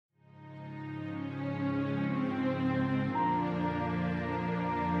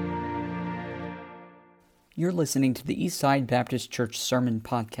You're listening to the Eastside Baptist Church Sermon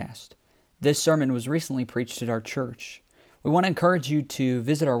Podcast. This sermon was recently preached at our church. We want to encourage you to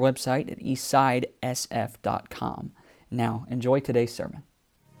visit our website at eastsidesf.com. Now, enjoy today's sermon.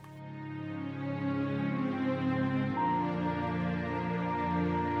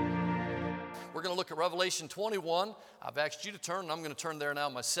 We're going to look at Revelation 21. I've asked you to turn, and I'm going to turn there now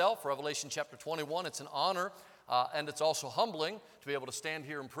myself. Revelation chapter 21. It's an honor, and it's also humbling to be able to stand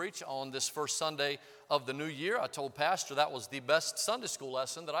here and preach on this first Sunday of the new year. I told Pastor that was the best Sunday school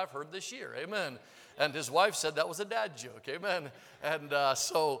lesson that I've heard this year. Amen. And his wife said that was a dad joke. Amen. And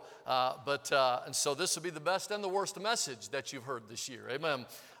so this will be the best and the worst message that you've heard this year. Amen.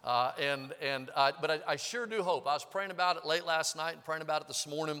 But I sure do hope. I was praying about it late last night and praying about it this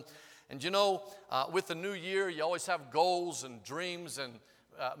morning. And you know, with the new year, you always have goals and dreams, and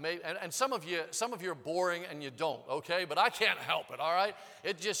some of you are boring and you don't, okay? But I can't help it, all right?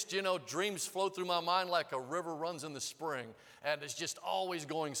 It just, dreams flow through my mind like a river runs in the spring, and it's just always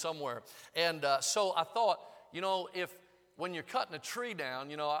going somewhere. And so I thought, when you're cutting a tree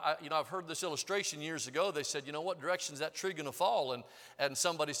down, I've heard this illustration years ago. They said, what direction is that tree going to fall? And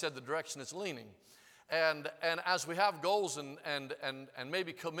somebody said the direction it's leaning. And as we have goals and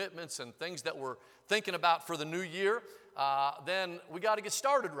maybe commitments and things that we're thinking about for the new year, then we got to get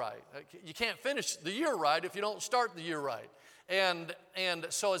started right. You can't finish the year right if you don't start the year right. And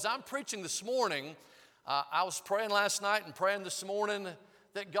so as I'm preaching this morning, I was praying last night and praying this morning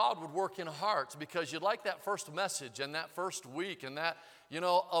that God would work in hearts, because you'd like that first message and that first week and that,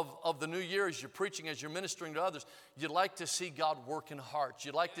 of the new year as you're preaching, as you're ministering to others, you'd like to see God work in hearts.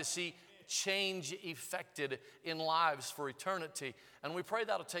 You'd like to see change effected in lives for eternity. And we pray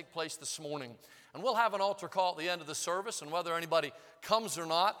that'll take place this morning. And we'll have an altar call at the end of the service, and whether anybody comes or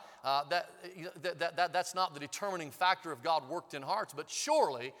not, that's not the determining factor if God worked in hearts. But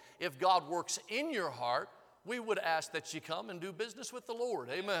surely, if God works in your heart, we would ask that you come and do business with the Lord.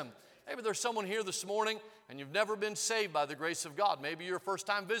 Amen. Maybe there's someone here this morning and you've never been saved by the grace of God. Maybe you're a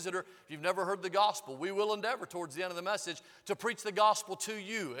first-time visitor. You've never heard the gospel. We will endeavor towards the end of the message to preach the gospel to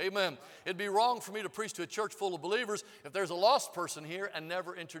you. Amen. It'd be wrong for me to preach to a church full of believers if there's a lost person here and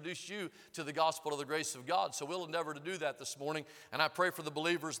never introduce you to the gospel of the grace of God. So we'll endeavor to do that this morning. And I pray for the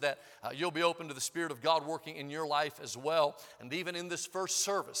believers that you'll be open to the Spirit of God working in your life as well. And even in this first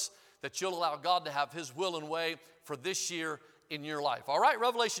service, that you'll allow God to have His will and way for this year in your life. All right,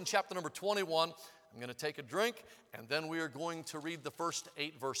 Revelation chapter number 21. I'm going to take a drink, and then we are going to read the first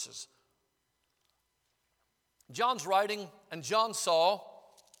 8 verses. John's writing, and John said,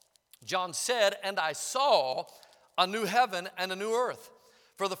 "And I saw a new heaven and a new earth.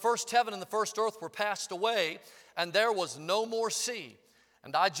 For the first heaven and the first earth were passed away, and there was no more sea.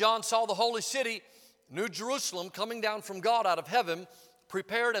 And I, John, saw the holy city, New Jerusalem, coming down from God out of heaven,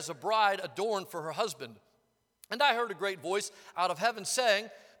 prepared as a bride adorned for her husband. And I heard a great voice out of heaven saying,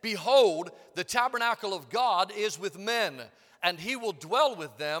 Behold, the tabernacle of God is with men, and He will dwell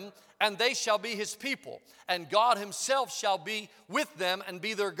with them, and they shall be His people. And God Himself shall be with them and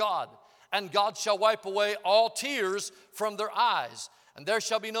be their God. And God shall wipe away all tears from their eyes. And there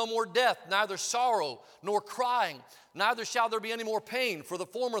shall be no more death, neither sorrow nor crying, neither shall there be any more pain, for the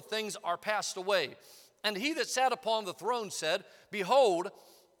former things are passed away. And He that sat upon the throne said, Behold,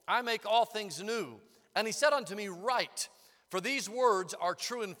 I make all things new. And He said unto me, Write, for these words are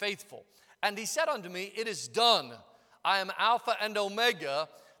true and faithful. And He said unto me, It is done. I am Alpha and Omega,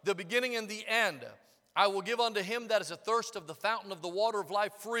 the beginning and the end. I will give unto him that is athirst of the fountain of the water of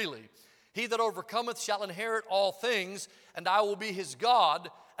life freely. He that overcometh shall inherit all things, and I will be his God,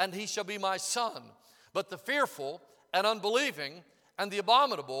 and he shall be my son. But the fearful and unbelieving and the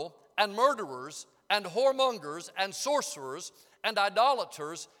abominable and murderers and whoremongers and sorcerers and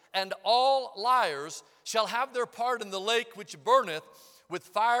idolaters and all liars shall have their part in the lake which burneth with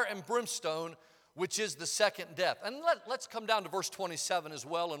fire and brimstone, which is the second death." And let's come down to verse 27 as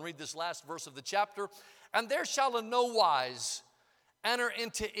well and read this last verse of the chapter. "And there shall in no wise enter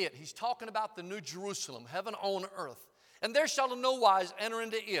into it." He's talking about the New Jerusalem, heaven on earth. "And there shall in no wise enter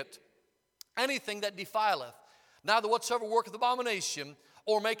into it anything that defileth, neither whatsoever worketh abomination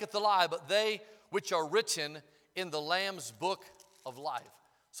or maketh a lie, but they which are written in the Lamb's book of life."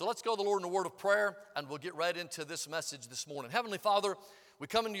 So let's go to the Lord in a word of prayer, and we'll get right into this message this morning. Heavenly Father, we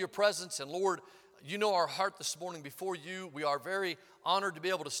come into your presence, and Lord, you know our heart this morning before you. We are very honored to be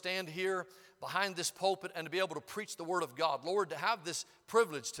able to stand here behind this pulpit and to be able to preach the Word of God. Lord, to have this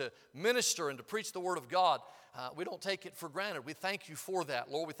privilege to minister and to preach the Word of God, we don't take it for granted. We thank you for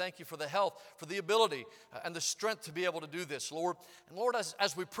that, Lord. We thank you for the health, for the ability, and the strength to be able to do this, Lord. And Lord,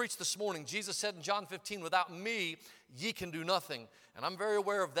 as we preach this morning, Jesus said in John 15, without me, ye can do nothing. And I'm very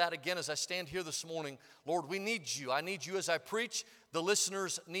aware of that again as I stand here this morning. Lord, we need you. I need you as I preach. The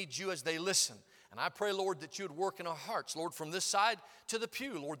listeners need you as they listen. And I pray, Lord, that you would work in our hearts, Lord, from this side to the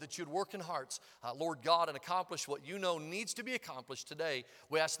pew, Lord, that you would work in hearts, Lord God, and accomplish what you know needs to be accomplished today.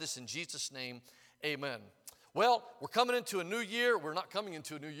 We ask this in Jesus' name, amen. Well, we're coming into a new year. We're not coming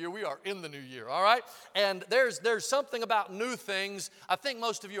into a new year. We are in the new year, all right? And there's something about new things. I think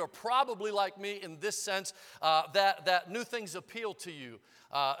most of you are probably like me in this sense, that new things appeal to you.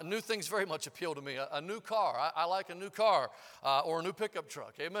 New things very much appeal to me. A new car. I like a new car or a new pickup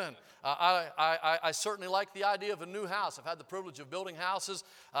truck. Amen. I certainly like the idea of a new house. I've had the privilege of building houses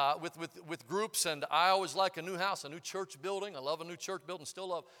with groups, and I always like a new house, a new church building. I love a new church building. Still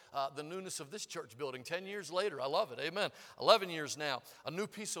love the newness of this church building. 10 years later, I love it. Amen. 11 years now. A new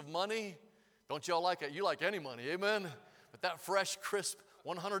piece of money. Don't y'all like it? You like any money. Amen. But that fresh, crisp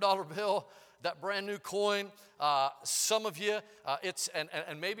 $100 bill, that brand new coin. Some of you,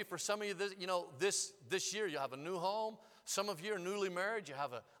 and maybe for some of you, this year you have a new home. Some of you are newly married. You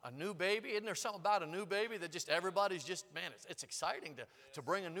have a new baby. Isn't there something about a new baby that just everybody's just, man, it's exciting to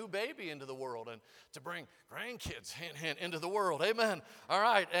bring a new baby into the world and to bring grandkids, hint, hint, into the world. Amen. All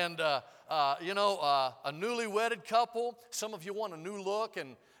right. And, a newly wedded couple. Some of you want a new look,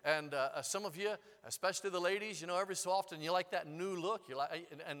 and some of you, especially the ladies, every so often you like that new look. You like,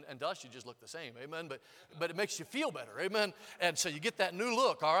 and to us, you just look the same, amen. But it makes you feel better, amen. And so you get that new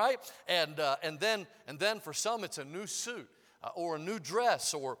look, all right. And then for some, it's a new suit. Or a new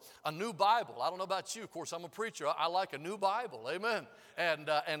dress, or a new Bible. I don't know about you. Of course, I'm a preacher. I like a new Bible. Amen. And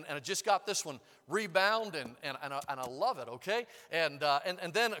I just got this one rebound, and I love it. Okay. And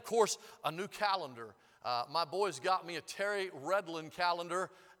then of course a new calendar. My boys got me a Terry Redlin calendar,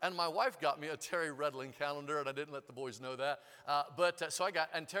 and my wife got me a Terry Redlin calendar, and I didn't let the boys know that.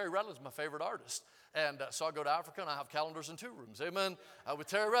 And Terry Redlin's my favorite artist. And so I go to Africa, and I have calendars in 2 rooms, amen, with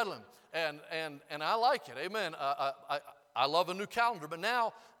Terry Redlin. And I like it, amen. I love a new calendar, but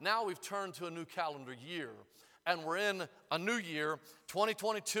now we've turned to a new calendar year. And we're in a new year,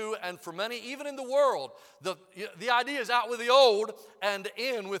 2022, and for many, even in the world, the idea is out with the old and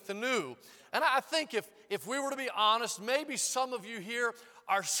in with the new. And I think if we were to be honest, maybe some of you here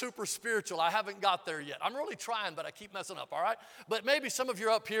are super spiritual. I haven't got there yet. I'm really trying, but I keep messing up, all right? But maybe some of you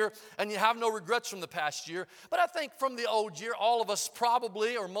are up here and you have no regrets from the past year. But I think from the old year, all of us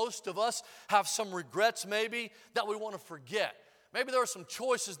probably, or most of us, have some regrets maybe that we want to forget. Maybe there are some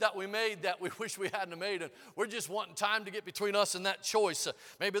choices that we made that we wish we hadn't made, and we're just wanting time to get between us and that choice.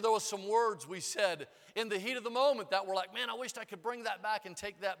 Maybe there was some words we said in the heat of the moment that were like, man, I wished I could bring that back and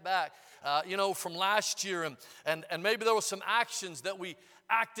take that back, from last year. And maybe there was some actions that we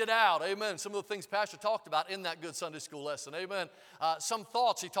acted out, amen. Some of the things Pastor talked about in that good Sunday school lesson, amen. Some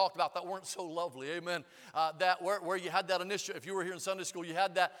thoughts he talked about that weren't so lovely, amen. That where you had that initial, if you were here in Sunday school, you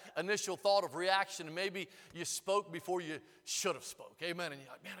had that initial thought of reaction, and maybe you spoke before you should have spoke, amen. And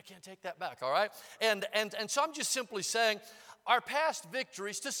you're like, man, I can't take that back, all right. And so I'm just simply saying, our past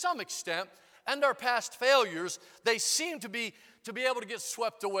victories, to some extent, and our past failures, they seem to be able to get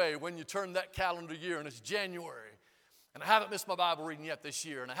swept away when you turn that calendar year and it's January. And I haven't missed my Bible reading yet this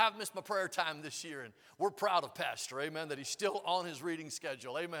year, and I haven't missed my prayer time this year, and we're proud of Pastor, amen, that he's still on his reading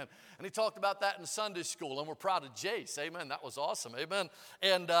schedule, amen. And he talked about that in Sunday school, and we're proud of Jace, amen. That was awesome, amen.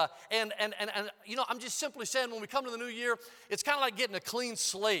 And I'm just simply saying, when we come to the new year, it's kind of like getting a clean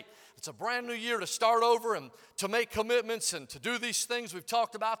slate. It's a brand new year to start over and to make commitments and to do these things we've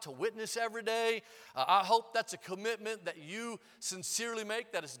talked about, to witness every day. I hope that's a commitment that you sincerely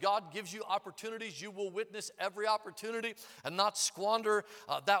make, that as God gives you opportunities, you will witness every opportunity and not squander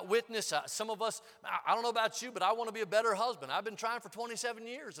that witness. Some of us, I don't know about you, but I want to be a better husband. I've been trying for 27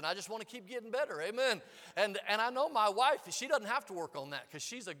 years, and I just want to keep getting better, amen. And I know my wife, she doesn't have to work on that because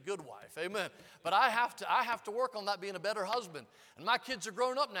she's a good wife, amen. But I have to work on that, being a better husband. And my kids are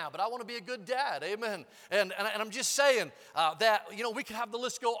grown up now, but I want to be a good dad, amen. And I'm just saying that, we could have the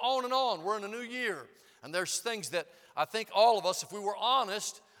list go on and on. We're in a new year, and there's things that I think all of us, if we were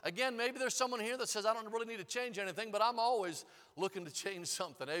honest, again, maybe there's someone here that says, I don't really need to change anything, but I'm always looking to change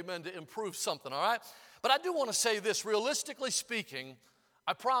something, amen, to improve something, all right? But I do want to say this, realistically speaking,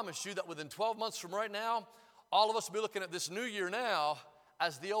 I promise you that within 12 months from right now, all of us will be looking at this new year now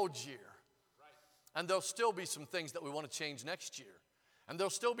as the old year. And there'll still be some things that we want to change next year. And there'll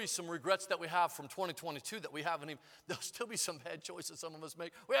still be some regrets that we have from 2022 that we haven't even, there'll still be some bad choices some of us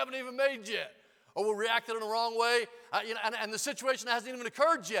make we haven't even made yet. Or we reacted in the wrong way, and the situation hasn't even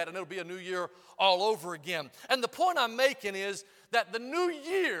occurred yet, and it'll be a new year all over again. And the point I'm making is that the new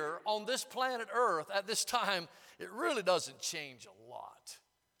year on this planet Earth at this time, it really doesn't change a lot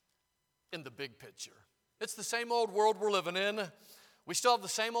in the big picture. It's the same old world we're living in. We still have the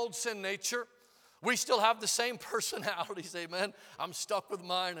same old sin nature. We still have the same personalities, amen. I'm stuck with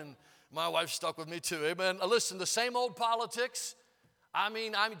mine, and my wife's stuck with me too, amen. Listen, the same old politics. I'm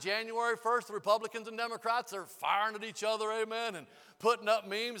January 1st, the Republicans and Democrats, they're firing at each other, amen, and putting up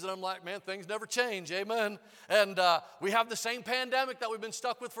memes, and I'm like, man, things never change, amen. And we have the same pandemic that we've been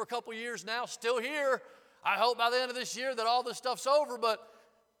stuck with for a couple years now, still here. I hope by the end of this year that all this stuff's over, but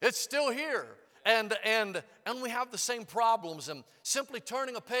it's still here. And we have the same problems, and simply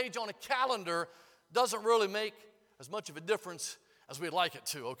turning a page on a calendar doesn't really make as much of a difference as we'd like it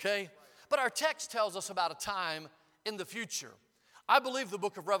to, okay? But our text tells us about a time in the future. I believe the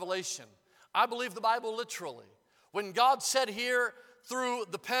book of Revelation. I believe the Bible literally. When God said here through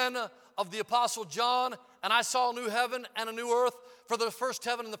the pen of the Apostle John, and I saw a new heaven and a new earth, for the first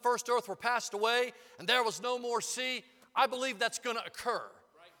heaven and the first earth were passed away, and there was no more sea, I believe that's going to occur.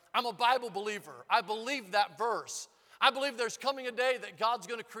 I'm a Bible believer. I believe that verse. I believe there's coming a day that God's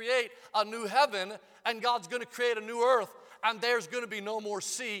going to create a new heaven, and God's going to create a new earth, and there's going to be no more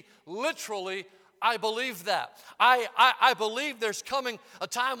sea, literally. I believe that. I believe there's coming a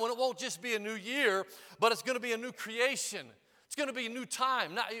time when it won't just be a new year, but it's going to be a new creation. It's going to be a new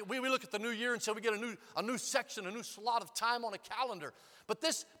time. Now, we look at the new year and say we get a new section, a new slot of time on a calendar. But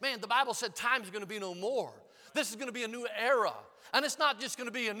this, man, the Bible said time's going to be no more. This is going to be a new era. And it's not just going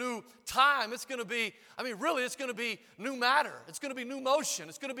to be a new time. It's going to be, really, it's going to be new matter. It's going to be new motion.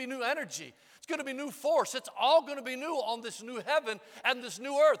 It's going to be new energy. It's going to be new force. It's all going to be new on this new heaven and this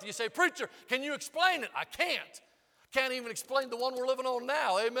new earth. You say, preacher, can you explain it? I can't. Can't even explain the one we're living on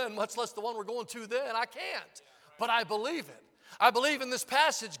now, amen, much less the one we're going to then. I can't. But I believe it. I believe in this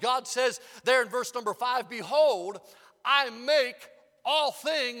passage, God says there in verse number 5, behold, I make all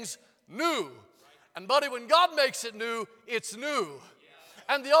things new. And buddy, when God makes it new, it's new.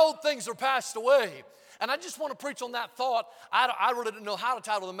 And the old things are passed away. And I just want to preach on that thought. I really didn't know how to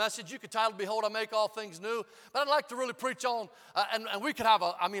title the message. You could title, behold, I make all things new. But I'd like to really preach on, and we could have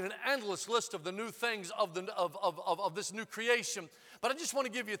an endless list of the new things of this new creation. But I just want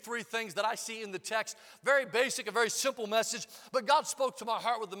to give you 3 things that I see in the text. Very basic, a very simple message. But God spoke to my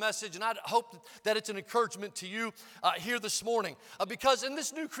heart with the message, and I hope that it's an encouragement to you here this morning. Because in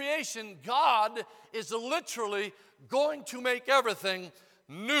this new creation, God is literally going to make everything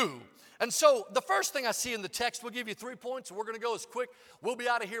new. And so the first thing I see in the text, we'll give you 3 points, and we're going to go as quick. We'll be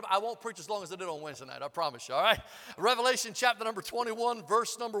out of here, but I won't preach as long as I did on Wednesday night, I promise you, all right? Revelation chapter number 21,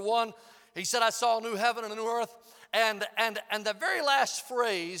 verse number 1, he said, I saw a new heaven and a new earth. And the very last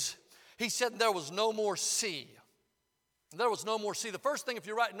phrase, he said, there was no more sea. There was no more sea. The first thing, if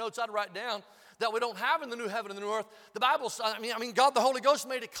you write notes, I'd write down that we don't have in the new heaven and the new earth. The Bible, God the Holy Ghost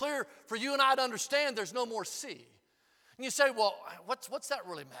made it clear for you and I to understand there's no more sea. And you say, well, what's that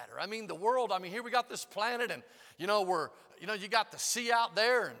really matter? The world, here we got this planet, and, you got the sea out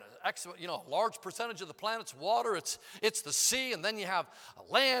there, and, a large percentage of the planet's water, it's the sea, and then you have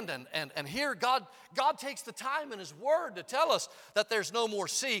land, and here God takes the time in His Word to tell us that there's no more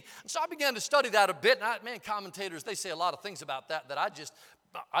sea. And so I began to study that a bit, and commentators, they say a lot of things about that I just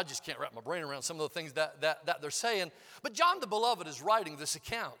can't wrap my brain around some of the things that they're saying. But John the Beloved is writing this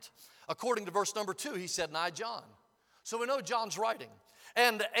account. According to verse number 2, he said, and I, John. So we know John's writing.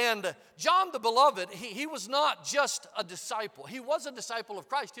 And John the Beloved, he was not just a disciple. He was a disciple of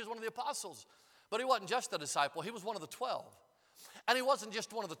Christ. He was one of the apostles. But he wasn't just a disciple. He was one of the 12. And he wasn't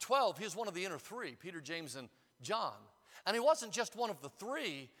just one of the 12. He was one of the inner 3, Peter, James, and John. And he wasn't just one of the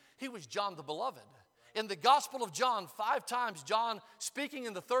 3. He was John the Beloved. In the Gospel of John, 5 times, John, speaking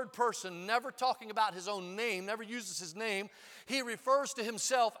in the third person, never talking about his own name, never uses his name. He refers to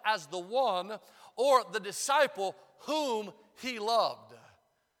himself as the one or the disciple whom he loved.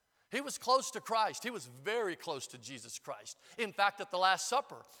 He was close to Christ. He was very close to Jesus Christ. In fact, at the Last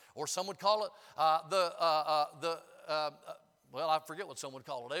Supper, or some would call it I forget what some would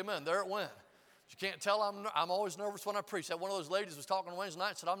call it. Amen. There it went. You can't tell I'm always nervous when I preach. One of those ladies was talking Wednesday night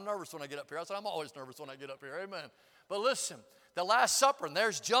and said, I'm nervous when I get up here. I said, I'm always nervous when I get up here. Amen. But listen, the Last Supper, and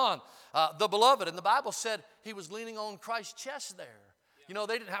there's John, the Beloved. And the Bible said he was leaning on Christ's chest there.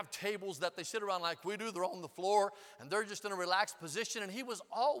 They didn't have tables that they sit around like we do. They're on the floor, and they're just in a relaxed position. And he was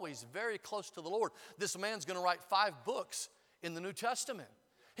always very close to the Lord. This man's going to write 5 books in the New Testament.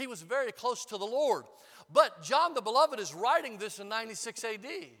 He was very close to the Lord. But John the Beloved is writing this in 96 AD.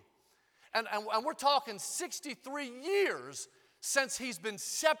 And we're talking 63 years since he's been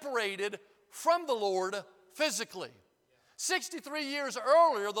separated from the Lord physically. 63 years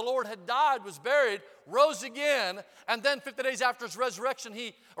earlier, the Lord had died, was buried, rose again, and then 50 days after his resurrection,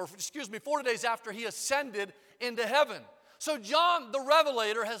 40 days after he ascended into heaven. So John the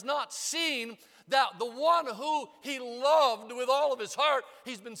Revelator has not seen that the one who he loved with all of his heart,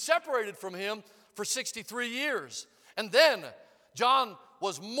 he's been separated from him for 63 years. And then John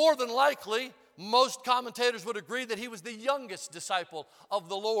was more than likely, most commentators would agree, that he was the youngest disciple of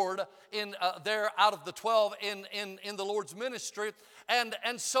the Lord there out of the 12 in the Lord's ministry. And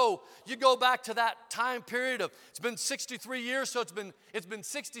so you go back to that time period of, it's been 63 years, so it's been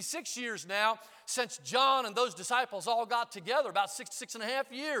 66 years now since John and those disciples all got together, about 6.5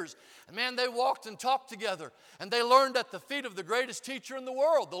 years. And man, they walked and talked together, and they learned at the feet of the greatest teacher in the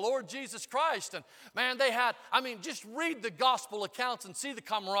world, the Lord Jesus Christ. And man, just read the gospel accounts and see the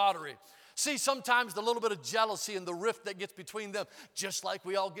camaraderie. See sometimes the little bit of jealousy and the rift that gets between them, just like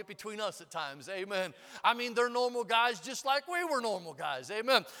we all get between us at times, amen. They're normal guys just like we were normal guys,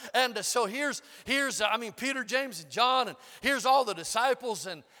 amen. And so here's Peter, James, and John, and here's all the disciples,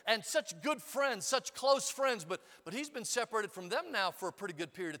 and such good friends, such close friends, but he's been separated from them now for a pretty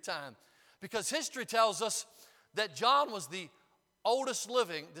good period of time, because history tells us that John was the oldest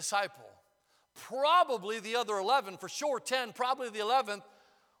living disciple. Probably the other 11, for sure 10, probably the 11th,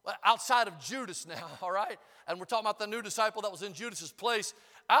 outside of Judas now, all right? And we're talking about the new disciple that was in Judas's place.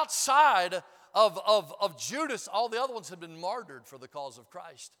 Outside of Judas, all the other ones had been martyred for the cause of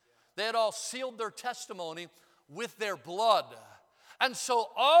Christ. They had all sealed their testimony with their blood. And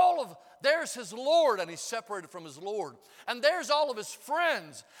so there's his Lord, and he's separated from his Lord. And there's all of his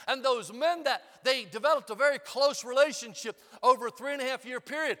friends, and those men that they developed a very close relationship over a 3.5-year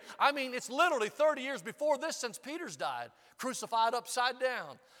period. It's literally 30 years before this since Peter's died, crucified upside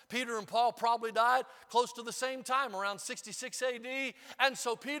down. Peter and Paul probably died close to the same time, around 66 AD. And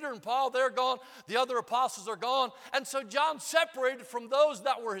so Peter and Paul, they're gone. The other apostles are gone. And so John separated from those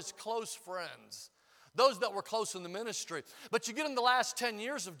that were his close friends, those that were close in the ministry. But you get in the last 10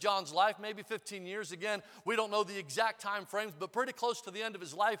 years of John's life, maybe 15 years again, we don't know the exact time frames, but pretty close to the end of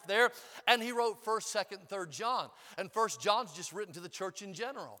his life there, and he wrote 1st, 2nd, and 3rd John. And 1st John's just written to the church in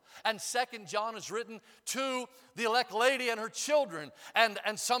general. And 2nd John is written to the elect lady and her children. And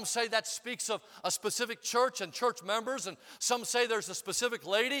some say that speaks of a specific church and church members, and some say there's a specific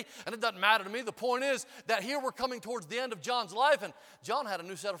lady, and it doesn't matter to me. The point is that here we're coming towards the end of John's life, and John had a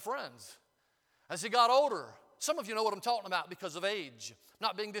new set of friends. As he got older, some of you know what I'm talking about because of age.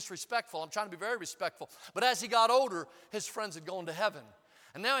 Not being disrespectful, I'm trying to be very respectful. But as he got older, his friends had gone to heaven.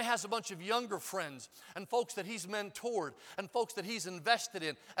 And now he has a bunch of younger friends and folks that he's mentored and folks that he's invested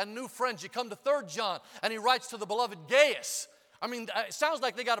in and new friends. You come to 3rd John, and he writes to the beloved Gaius. It sounds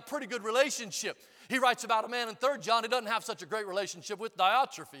like they got a pretty good relationship. He writes about a man in 3rd John. He doesn't have such a great relationship with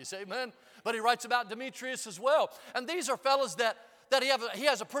Diotrephes, amen? But he writes about Demetrius as well. And these are fellas that he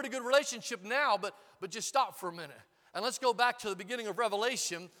has a pretty good relationship now, but just stop for a minute. And let's go back to the beginning of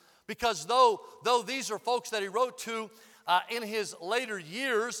Revelation, because though these are folks that he wrote to in his later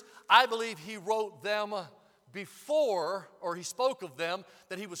years, I believe he wrote them before, or he spoke of them,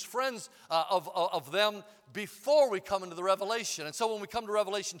 that he was friends of them before we come into the Revelation. And so when we come to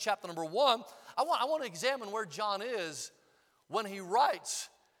Revelation chapter number 1, I want to examine where John is when he writes,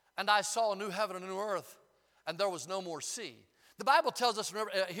 "And I saw a new heaven and a new earth, and there was no more sea." The Bible tells us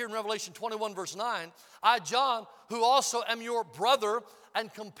here in Revelation 21, verse 9, "I, John, who also am your brother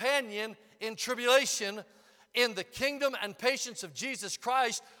and companion in tribulation, in the kingdom and patience of Jesus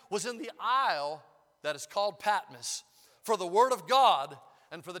Christ, was in the isle that is called Patmos, for the word of God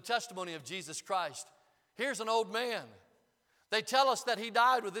and for the testimony of Jesus Christ." Here's an old man. They tell us that he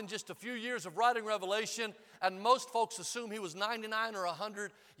died within just a few years of writing Revelation, and most folks assume he was 99 or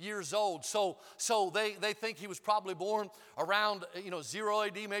 100 years old. So they think he was probably born around 0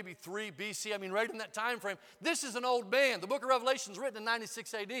 AD, maybe 3 BC. Right in that time frame. This is an old man. The book of Revelation is written in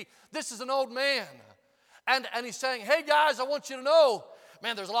 96 AD. This is an old man. And he's saying, "Hey guys, I want you to know,"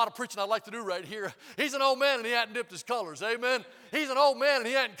 man, there's a lot of preaching I'd like to do right here. He's an old man and he hadn't dipped his colors, amen. He's an old man and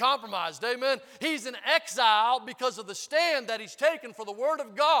he hadn't compromised, amen. He's in exile because of the stand that he's taken for the word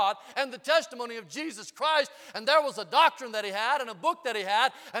of God and the testimony of Jesus Christ. And there was a doctrine that he had and a book that he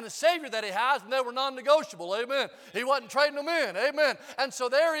had and a Savior that he has, and they were non-negotiable, amen. He wasn't trading them in, amen. And so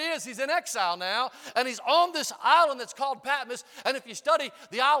there he is. He's in exile now, and he's on this island that's called Patmos. And if you study,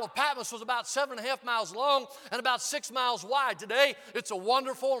 the Isle of Patmos was about 7.5 miles long and about 6 miles wide. Today, it's a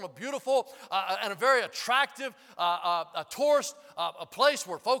wonderful and a beautiful and a very attractive tourist a place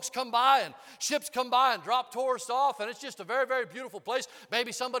where folks come by and ships come by and drop tourists off, and it's just a very, very beautiful place.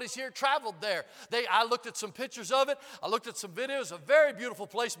 Maybe somebody's here traveled there. I looked at some pictures of it. I looked at some videos. A very beautiful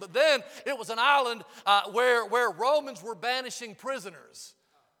place. But then it was an island where Romans were banishing prisoners.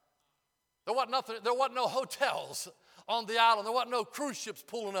 There wasn't no hotels on the island. There wasn't no cruise ships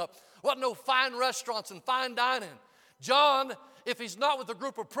pulling up. There wasn't no fine restaurants and fine dining. John, if he's not with a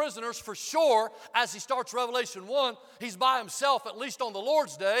group of prisoners, for sure, as he starts Revelation 1, he's by himself, at least on the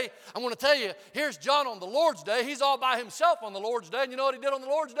Lord's Day. I'm going to tell you, here's John on the Lord's Day. He's all by himself on the Lord's Day. And you know what he did on the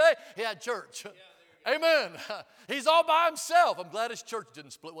Lord's Day? He had church. Amen. He's all by himself. I'm glad his church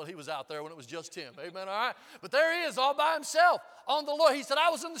didn't split while he was out there when it was just him. Amen. All right. But there he is, all by himself on the Lord. He said, I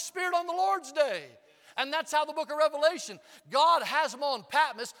was in the Spirit on the Lord's Day. And that's how the book of Revelation, God has him on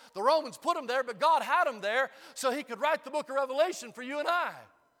Patmos. The Romans put him there, but God had him there so he could write the book of Revelation for you and I.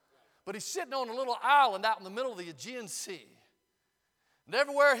 But he's sitting on a little island out in the middle of the Aegean Sea. And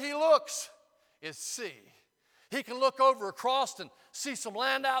everywhere he looks is sea. He can look over across and see some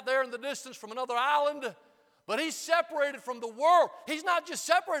land out there in the distance from another island, but he's separated from the world. He's not just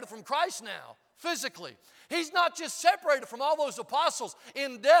separated from Christ now, physically. He's not just separated from all those apostles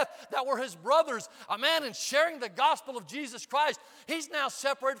in death that were his brothers, in sharing the gospel of Jesus Christ. He's now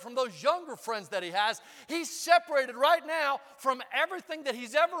separated from those younger friends that he has. He's separated right now from everything that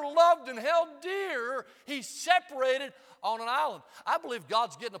he's ever loved and held dear. He's separated on an island. I believe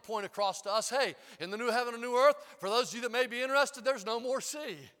God's getting a point across to us. Hey, in the new heaven and new earth, for those of you that may be interested, there's no more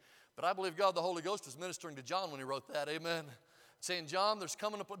sea. But I believe God the Holy Ghost was ministering to John when he wrote that. Amen. Saying, John, there's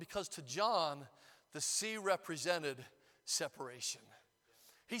coming up, because to John, the sea represented separation.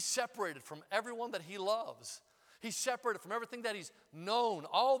 He's separated from everyone that he loves. He's separated from everything that he's known,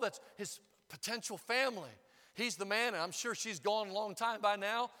 all that's his potential family. He's the man, and I'm sure she's gone a long time by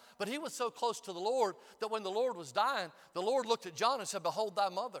now, but he was so close to the Lord that when the Lord was dying, the Lord looked at John and said, behold thy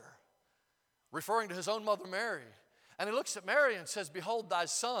mother, referring to his own mother Mary. And he looks at Mary and says, behold thy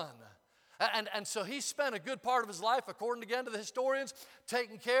son. And so he spent a good part of his life, according again to the historians,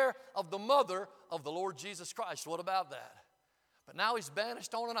 taking care of the mother of the Lord Jesus Christ. What about that? But now he's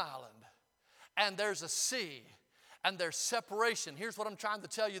banished on an island, and there's a sea, and there's separation. Here's what I'm trying to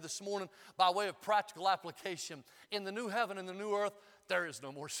tell you this morning by way of practical application. In the new heaven and the new earth, there is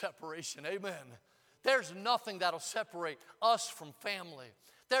no more separation. Amen. There's nothing that'll separate us from family.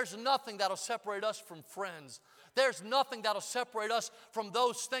 There's nothing that'll separate us from friends. There's nothing that'll separate us from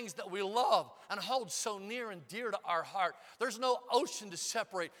those things that we love and hold so near and dear to our heart. There's no ocean to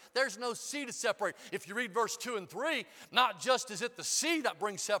separate. There's no sea to separate. If you read verse 2 and 3, not just is it the sea that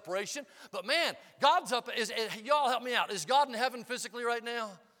brings separation, but man, God's up. Y'all help me out. Is God in heaven physically right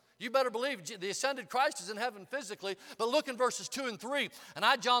now? You better believe the ascended Christ is in heaven physically. But look in verses 2 and 3. And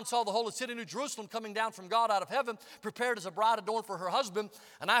I, John, saw the holy city, New Jerusalem, coming down from God out of heaven, prepared as a bride adorned for her husband.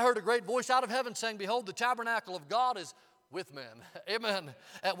 And I heard a great voice out of heaven saying, behold, the tabernacle of God is with men. Amen.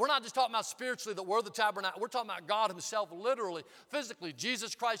 We're not just talking about spiritually that we're the tabernacle. We're talking about God himself, literally, physically.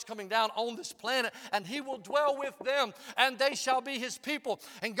 Jesus Christ coming down on this planet, and he will dwell with them, and they shall be his people,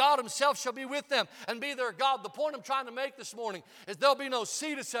 and God himself shall be with them and be their God. The point I'm trying to make this morning is there'll be no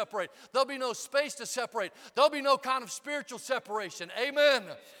sea to separate. There'll be no space to separate. There'll be no kind of spiritual separation. Amen.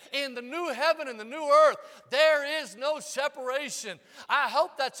 In the new heaven and the new earth, there is no separation. I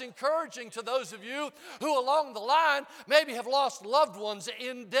hope that's encouraging to those of you who along the line maybe have lost loved ones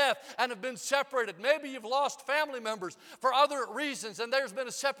in death and have been separated. Maybe you've lost family members for other reasons and there's been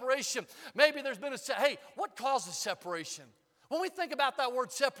a separation. Maybe there's been hey, what causes separation? When we think about that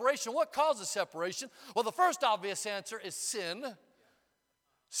word separation, what causes separation? Well, the first obvious answer is sin.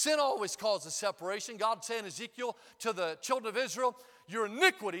 Sin always causes separation. God said in Ezekiel to the children of Israel, your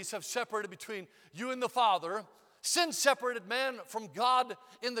iniquities have separated between you and the Father. Sin separated man from God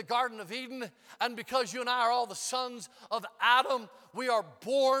in the Garden of Eden. And because you and I are all the sons of Adam, we are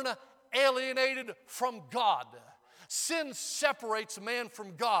born alienated from God. Sin separates man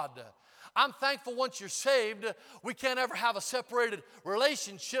from God. I'm thankful once you're saved, we can't ever have a separated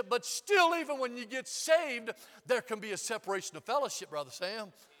relationship, but still, even when you get saved, there can be a separation of fellowship, Brother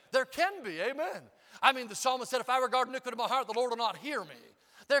Sam. There can be, amen. I mean, the psalmist said, if I regard iniquity in my heart, the Lord will not hear me.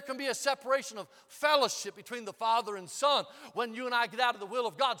 There can be a separation of fellowship between the Father and Son. When you and I get out of the will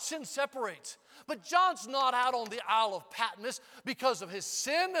of God, sin separates. But John's not out on the Isle of Patmos because of his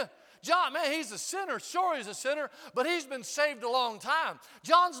sin. John, man, he's a sinner. Sure, he's a sinner, but he's been saved a long time.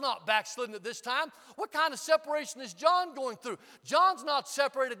 John's not backslidden at this time. What kind of separation is John going through? John's not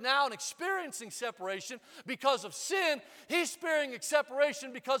separated now and experiencing separation because of sin. He's experiencing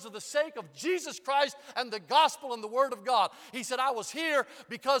separation because of the sake of Jesus Christ and the gospel and the Word of God. He said, I was here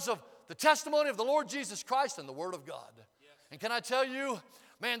because of the testimony of the Lord Jesus Christ and the Word of God. And can I tell you,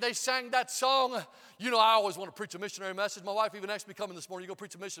 man, they sang that song. You know, I always want to preach a missionary message. My wife even asked me coming this morning, you go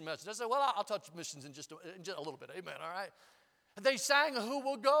preach a mission message. I said, well, I'll touch missions in just a little bit. Amen, all right? And they sang Who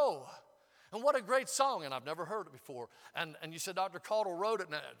Will Go? And what a great song, and I've never heard it before. And you said Dr. Caudill wrote it,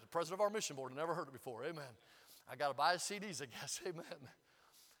 and the president of our mission board, never heard it before. Amen. I got to buy his CDs, I guess. Amen.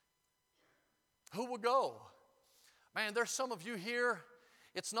 Who will go? Man, there's some of you here,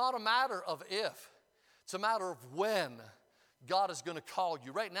 it's not a matter of if. It's a matter of when God is going to call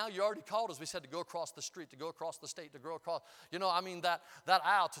you. Right now, you already called, as we said, to go across the street, to go across the state, to go across, that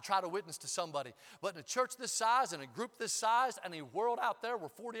aisle to try to witness to somebody. But in a church this size, in a group this size, and a world out there where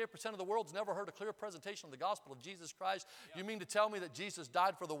 48% of the world's never heard a clear presentation of the gospel of Jesus Christ, you mean to tell me that Jesus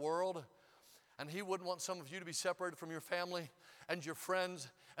died for the world? And he wouldn't want some of you to be separated from your family and your friends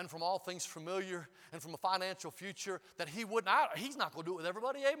and from all things familiar and from a financial future, that he wouldn't. He's not going to do it with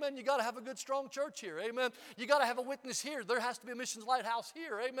everybody. Amen. You got to have a good, strong church here. Amen. You got to have a witness here. There has to be a missions lighthouse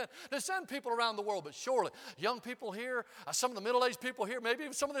here. Amen. To send people around the world. But surely, young people here, some of the middle-aged people here, maybe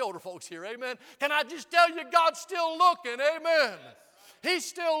even some of the older folks here. Amen. Can I just tell you, God's still looking. Amen. He's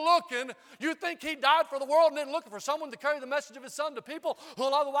still looking. You think he died for the world and then looking for someone to carry the message of his son to people who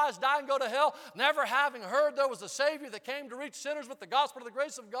will otherwise die and go to hell, never having heard there was a Savior that came to reach sinners with the gospel of the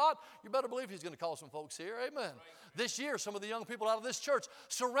grace of God? You better believe he's going to call some folks here. Amen. This year, some of the young people out of this church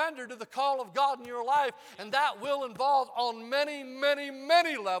surrender to the call of God in your life, and that will involve on many, many,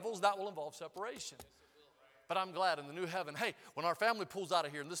 many levels, that will involve separation. But I'm glad in the new heaven, hey, when our family pulls out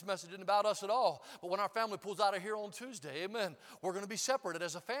of here, and this message isn't about us at all, but when our family pulls out of here on Tuesday, amen, we're going to be separated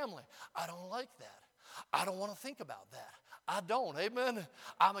as a family. I don't like that. I don't want to think about that. I don't, amen.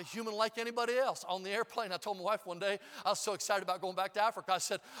 I'm a human like anybody else. On the airplane, I told my wife one day, I was so excited about going back to Africa, I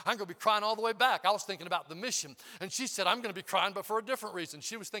said, I'm going to be crying all the way back. I was thinking about the mission. And she said, I'm going to be crying, but for a different reason.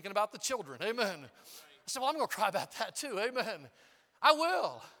 She was thinking about the children, amen. I said, well, I'm going to cry about that too, amen. I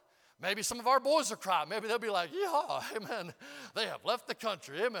will. Maybe some of our boys will cry. Maybe they'll be like, yeah, amen. They have left the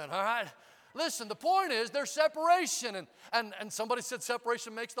country, amen, all right? Listen, the point is there's separation. And somebody said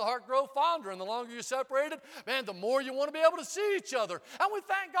separation makes the heart grow fonder. And the longer you're separated, man, the more you want to be able to see each other. And we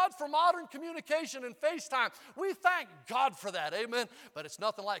thank God for modern communication and FaceTime. We thank God for that, amen. But it's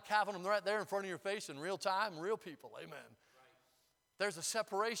nothing like having them right there in front of your face in real time, real people, amen. There's a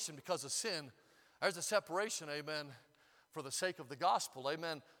separation because of sin. There's a separation, amen, for the sake of the gospel,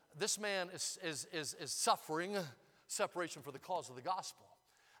 amen. This man is suffering separation for the cause of the gospel.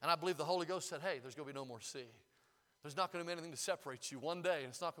 And I believe the Holy Ghost said, hey, there's going to be no more sea. There's not going to be anything to separate you. One day, and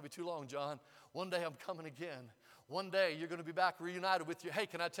it's not going to be too long, John, one day I'm coming again. One day you're going to be back reunited with you. Hey,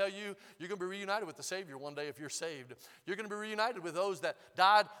 can I tell you, you're going to be reunited with the Savior one day if you're saved. You're going to be reunited with those that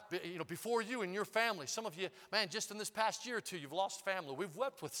died before you and your family. Some of you, man, just in this past year or two, you've lost family. We've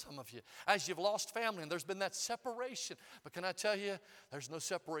wept with some of you as you've lost family, and there's been that separation. But can I tell you, there's no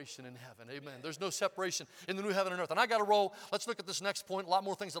separation in heaven. Amen. There's no separation in the new heaven and earth. And I got to roll. Let's look at this next point. A lot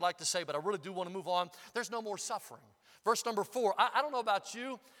more things I'd like to say, but I really do want to move on. There's no more suffering. Verse number 4, I don't know about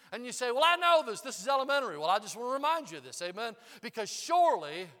you, and you say, well, I know this. This is elementary. Well, I just want to remind you of this, amen? Because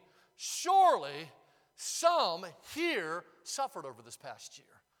surely, some here suffered over this past year.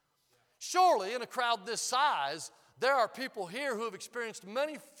 Surely, in a crowd this size, there are people here who have experienced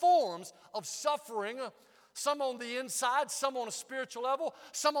many forms of suffering, some on the inside, some on a spiritual level,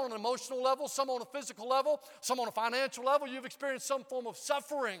 some on an emotional level, some on a physical level, some on a financial level. You've experienced some form of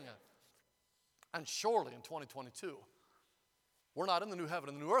suffering. And surely in 2022, we're not in the new heaven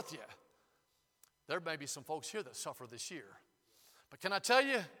and the new earth yet. There may be some folks here that suffer this year. But can I tell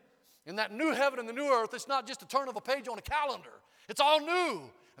you, in that new heaven and the new earth, it's not just a turn of a page on a calendar. It's all new.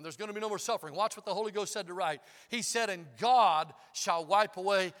 And there's going to be no more suffering. Watch what the Holy Ghost said to write. He said, and God shall wipe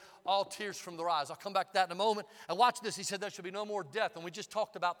away all tears from their eyes. I'll come back to that in a moment. And watch this. He said there shall be no more death. And we just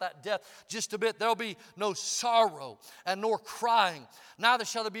talked about that death just a bit. There'll be no sorrow and nor crying. Neither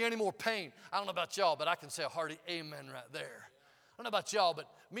shall there be any more pain. I don't know about y'all, but I can say a hearty amen right there. I don't know about y'all, but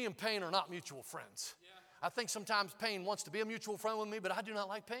me and pain are not mutual friends. I think sometimes pain wants to be a mutual friend with me, but I do not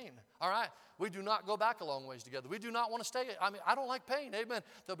like pain. All right? We do not go back a long ways together. We do not want to stay. I don't like pain. Amen.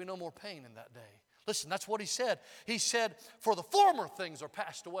 There'll be no more pain in that day. Listen, that's what he said. He said, for the former things are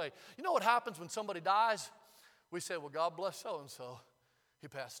passed away. You know what happens when somebody dies? We say, well, God bless so-and-so. He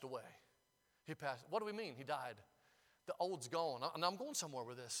passed away. He passed. What do we mean? He died. The old's gone. And I'm going somewhere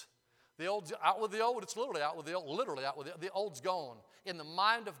with this. The old's out with the old. It's literally out with the old. Literally out with the old. The old's gone. In the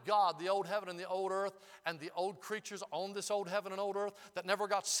mind of God, the old heaven and the old earth and the old creatures on this old heaven and old earth that never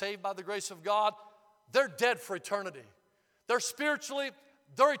got saved by the grace of God, they're dead for eternity. They're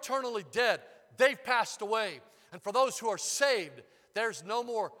eternally dead. They've passed away. And for those who are saved, there's no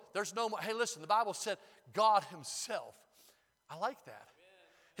more. Hey, listen, the Bible said God himself I like that.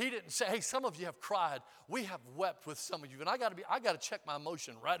 He didn't say, hey, some of you have cried. We have wept with some of you. And I got to check my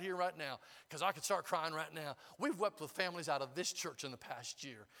emotion right here, right now, because I could start crying right now. We've wept with families out of this church in the past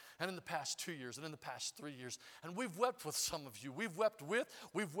year, and in the past 2 years, and in the past 3 years. And we've wept with some of you. We've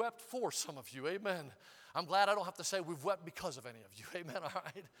wept for some of you. Amen. I'm glad I don't have to say we've wept because of any of you. Amen. All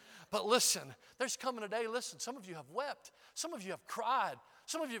right. But listen, there's coming a day, listen, some of you have wept. Some of you have cried.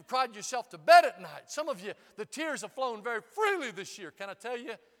 Some of you have cried yourself to bed at night. Some of you, the tears have flown very freely this year. Can I tell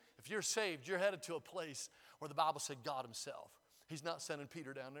you, if you're saved, you're headed to a place where the Bible said God himself. He's not sending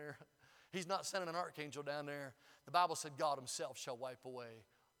Peter down there. He's not sending an archangel down there. The Bible said God himself shall wipe away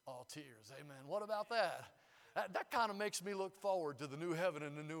all tears. Amen. What about that? That kind of makes me look forward to the new heaven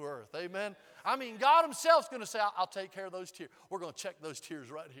and the new earth. Amen. I mean, God himself's going to say, I'll take care of those tears. We're going to check those tears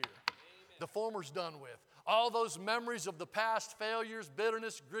right here. Amen. The former's done with. All those memories of the past failures,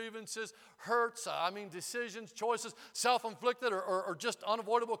 bitterness, grievances, hurts, decisions, choices, self-inflicted or just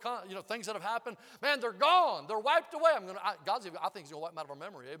unavoidable things that have happened. Man, they're gone. They're wiped away. I think he's going to wipe them out of our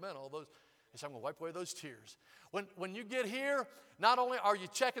memory. Amen. All those. He said, I'm going to wipe away those tears. When you get here, not only are you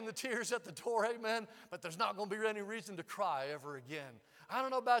checking the tears at the door, amen, but there's not going to be any reason to cry ever again. I don't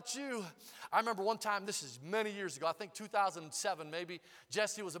know about you. I remember one time, this is many years ago, I think 2007 maybe,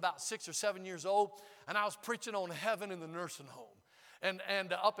 Jesse was about 6 or 7 years old, and I was preaching on heaven in the nursing home.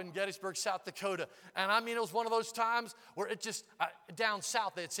 And up in Gettysburg, South Dakota. And it was one of those times where it just, down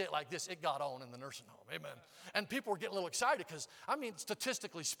south, they'd say it like this, it got on in the nursing home, amen. And people were getting a little excited because,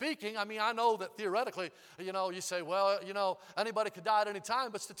 statistically speaking, I know that theoretically, you say, well, anybody could die at any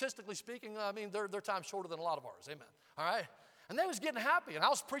time, but statistically speaking, their time's shorter than a lot of ours, amen. All right? And they was getting happy. And I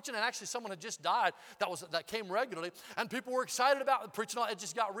was preaching, and actually someone had just died that came regularly. And people were excited about it. Preaching, it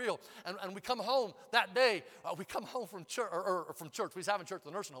just got real. And we come home that day. We come home from church, or from church. We was having church at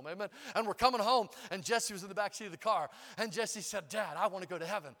the nursing home, amen. And we're coming home, and Jesse was in the back seat of the car. And Jesse said, Dad, I want to go to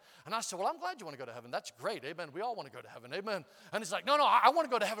heaven. And I said, well, I'm glad you want to go to heaven. That's great, amen. We all want to go to heaven, amen. And he's like, no, I want to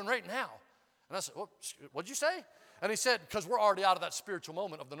go to heaven right now. And I said, well, what'd you say? And he said, because we're already out of that spiritual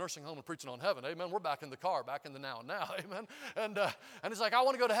moment of the nursing home and preaching on heaven, amen. We're back in the car, back in the now and now, amen. And he's like, I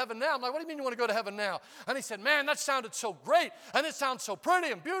want to go to heaven now. I'm like, what do you mean you want to go to heaven now? And he said, man, that sounded so great, and it sounds so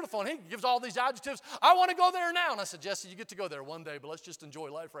pretty and beautiful. And he gives all these adjectives. I want to go there now. And I said, Jesse, you get to go there one day, but let's just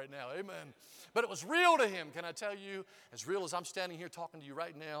enjoy life right now, amen. But it was real to him. Can I tell you, as real as I'm standing here talking to you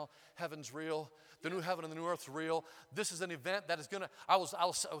right now, heaven's real. The new heaven and the new earth's real. This is an event that is going to, I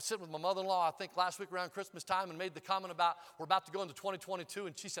was sitting with my mother-in-law, I think last week around Christmas time, and made the comment about we're about to go into 2022,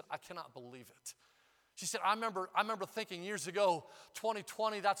 and she said, I cannot believe it. She said, I remember thinking years ago,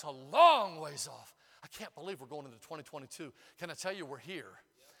 2020, that's a long ways off. I can't believe we're going into 2022. Can I tell you we're here?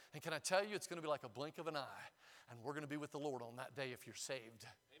 And can I tell you it's going to be like a blink of an eye, and we're going to be with the Lord on that day if you're saved.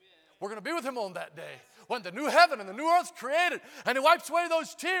 We're going to be with him on that day when the new heaven and the new earth's created, and he wipes away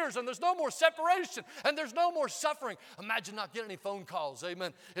those tears, and there's no more separation, and there's no more suffering. Imagine not getting any phone calls,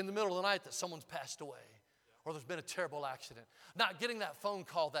 amen, in the middle of the night that someone's passed away or there's been a terrible accident. Not getting that phone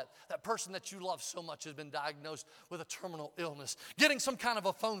call that person that you love so much has been diagnosed with a terminal illness. Getting some kind of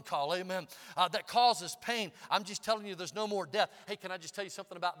a phone call, amen, that causes pain. I'm just telling you there's no more death. Hey, can I just tell you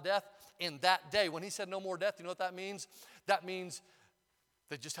something about death? In that day, when he said no more death, you know what that means? That means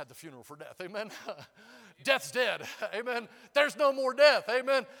they just had the funeral for death, amen. Death's dead, amen. There's no more death,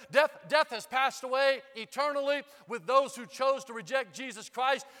 amen. Death has passed away eternally with those who chose to reject Jesus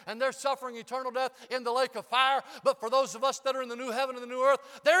Christ, and they're suffering eternal death in the lake of fire. But for those of us that are in the new heaven and the new earth,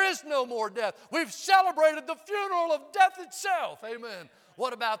 there is no more death. We've celebrated the funeral of death itself, amen.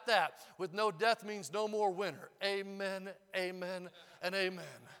 What about that? With no death means no more winter, amen, amen, and amen.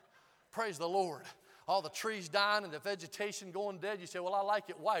 Praise the Lord. All the trees dying and the vegetation going dead. You say, well, I like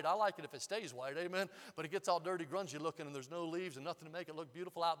it white. I like it if it stays white, amen. But it gets all dirty, grungy looking, and there's no leaves and nothing to make it look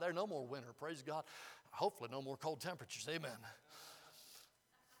beautiful out there. No more winter, praise God. Hopefully no more cold temperatures, amen.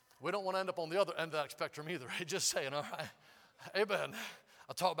 We don't want to end up on the other end of that spectrum either. Just saying, all right. Amen.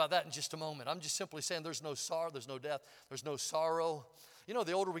 I'll talk about that in just a moment. I'm just simply saying there's no sorrow, there's no death, there's no sorrow. You know,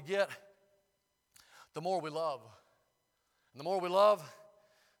 the older we get, the more we love. And the more we love,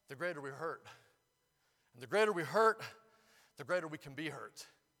 the greater we hurt. And the greater we hurt, the greater we can be hurt.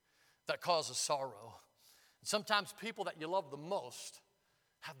 That causes sorrow. And sometimes people that you love the most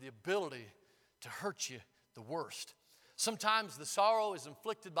have the ability to hurt you the worst. Sometimes the sorrow is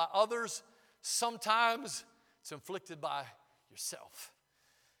inflicted by others. Sometimes it's inflicted by yourself.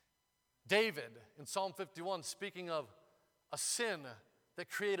 David, in Psalm 51, speaking of a sin that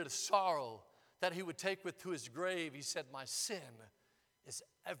created a sorrow that he would take with to his grave, he said, my sin is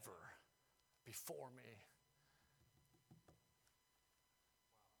ever before me.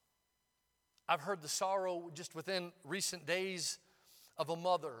 I've heard the sorrow just within recent days of a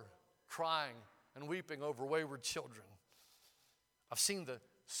mother crying and weeping over wayward children. I've seen the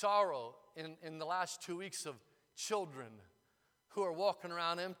sorrow in the last 2 weeks of children who are walking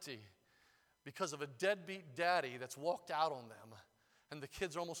around empty because of a deadbeat daddy that's walked out on them. And the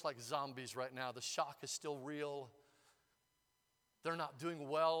kids are almost like zombies right now. The shock is still real. They're not doing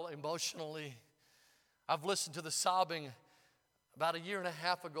well emotionally. I've listened to the sobbing about 1.5 years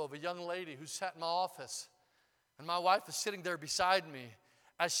ago of a young lady who sat in my office. And my wife is sitting there beside me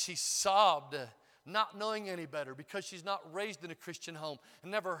as she sobbed, not knowing any better because she's not raised in a Christian home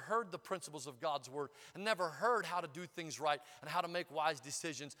and never heard the principles of God's Word and never heard how to do things right and how to make wise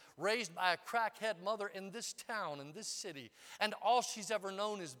decisions. Raised by a crackhead mother in this town, in this city. And all she's ever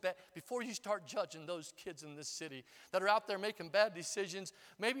known is before you start judging those kids in this city that are out there making bad decisions,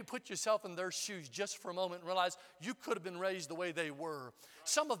 maybe put yourself in their shoes just for a moment and realize you could have been raised the way they were.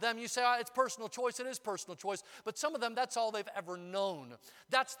 Some of them, you say, it's personal choice. It is personal choice. But some of them, that's all they've ever known.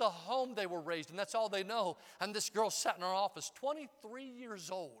 That's the home they were raised in. That's all they know. And this girl sat in our office, 23 years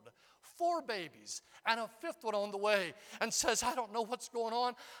old, 4 babies, and a 5th one on the way, and says, I don't know what's going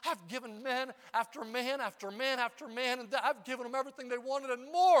on. I've given man after man after man after man, and I've given them everything they wanted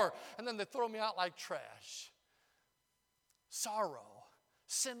and more. And then they throw me out like trash. Sorrow.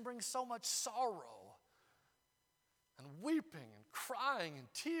 Sin brings so much sorrow. And weeping and crying and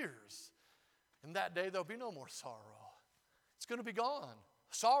tears. And that day there'll be no more sorrow. It's going to be gone.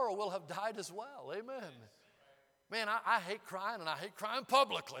 Sorrow will have died as well. Amen. Man, I hate crying, and I hate crying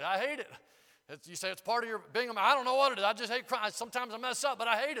publicly. I hate it. You say it's part of your being. I don't know what it is. I just hate crying. Sometimes I mess up, but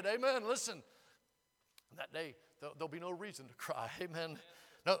I hate it. Amen. Listen. That day there'll be no reason to cry. Amen.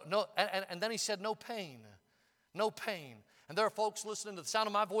 No. And then he said, no pain. No pain. And there are folks listening to the sound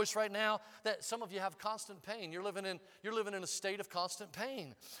of my voice right now that some of you have constant pain. You're living in a state of constant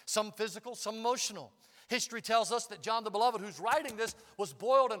pain. Some physical, some emotional. History tells us that John the Beloved, who's writing this, was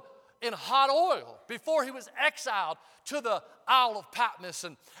boiled in hot oil before he was exiled to the Isle of Patmos.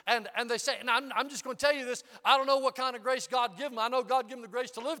 And they say, and I'm just going to tell you this, I don't know what kind of grace God gave him. I know God gave him the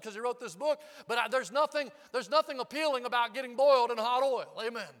grace to live because he wrote this book, but there's nothing appealing about getting boiled in hot oil.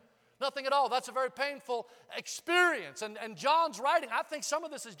 Amen. Nothing at all. That's a very painful experience. And John's writing, I think some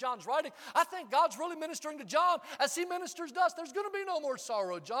of this is John's writing. I think God's really ministering to John as he ministers to us. There's going to be no more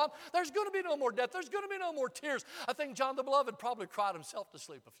sorrow, John. There's going to be no more death. There's going to be no more tears. I think John the Beloved probably cried himself to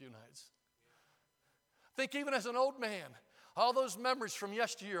sleep a few nights. I think even as an old man, all those memories from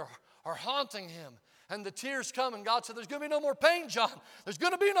yesteryear are haunting him. And the tears come, and God said, there's going to be no more pain, John. There's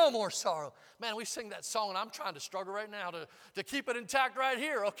going to be no more sorrow. Man, we sing that song, and I'm trying to struggle right now to keep it intact right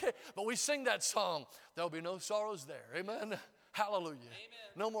here, okay? But we sing that song. There'll be no sorrows there. Amen? Hallelujah.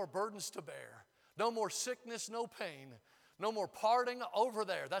 Amen. No more burdens to bear. No more sickness, no pain. No more parting over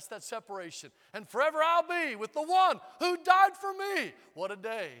there. That's that separation. And forever I'll be with the one who died for me. What a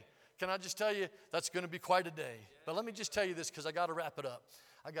day. Can I just tell you, that's going to be quite a day. But let me just tell you this because I got to wrap it up.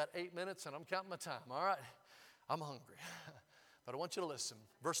 I got 8 minutes and I'm counting my time. All right. I'm hungry. But I want you to listen.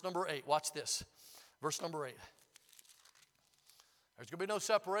 Verse number 8. Watch this. Verse number 8. There's going to be no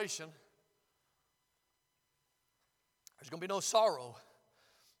separation. There's going to be no sorrow.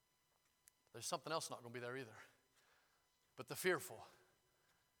 There's something else not going to be there either. But the fearful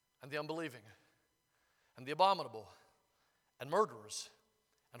and the unbelieving and the abominable and murderers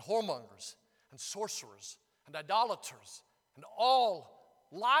and whoremongers and sorcerers and idolaters and all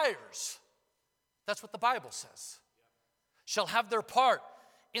liars, that's what the Bible says, shall have their part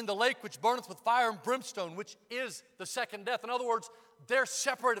in the lake which burneth with fire and brimstone, which is the second death. In other words, they're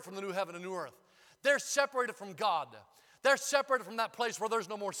separated from the new heaven and new earth. They're separated from God. They're separated from that place where there's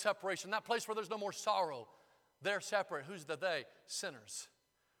no more separation, that place where there's no more sorrow. They're separate. Who's the they? Sinners.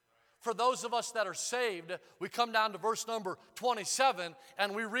 For those of us that are saved, we come down to verse number 27,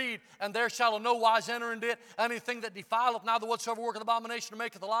 and we read, and there shall in no wise enter into it anything that defileth, neither whatsoever worketh abomination or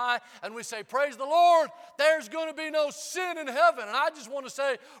maketh a lie. And we say, praise the Lord, there's going to be no sin in heaven. And I just want to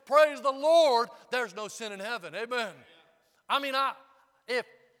say, praise the Lord, there's no sin in heaven. Amen. I mean, if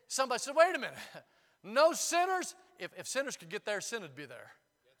somebody said, wait a minute, no sinners? If sinners could get there, sin would be there.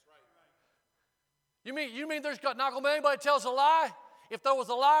 You mean there's not going to be anybody that tells a lie? If there was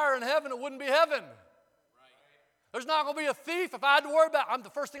a liar in heaven, it wouldn't be heaven. There's not going to be a thief. If I had to worry about, the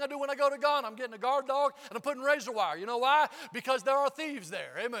first thing I do when I go to God, I'm getting a guard dog and I'm putting razor wire. You know why? Because there are thieves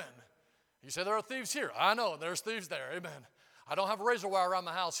there. Amen. You say there are thieves here. I know there's thieves there. Amen. I don't have razor wire around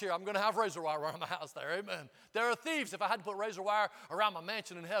my house here. I'm going to have razor wire around my house there. Amen. There are thieves. If I had to put razor wire around my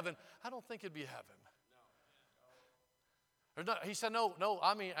mansion in heaven, I don't think it'd be heaven. He said, no,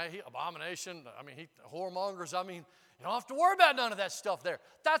 abomination, whoremongers, You don't have to worry about none of that stuff there.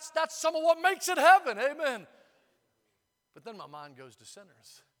 That's some of what makes it heaven. Amen. But then my mind goes to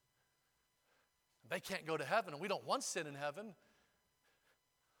sinners. They can't go to heaven, and we don't want sin in heaven.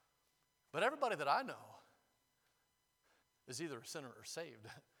 But everybody that I know is either a sinner or saved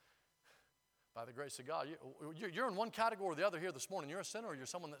by the grace of God. You're in one category or the other here this morning. You're a sinner or you're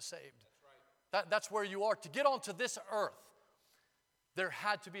someone that's saved. That's right. That's where you are. To get onto this earth, there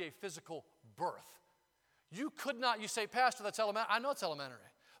had to be a physical birth. You could not, you say, Pastor, that's elementary. I know it's elementary.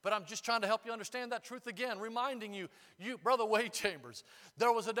 But I'm just trying to help you understand that truth again, reminding you, Brother Wade Chambers,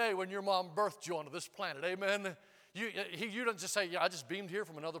 there was a day when your mom birthed you onto this planet, amen? You don't just say, yeah, I just beamed here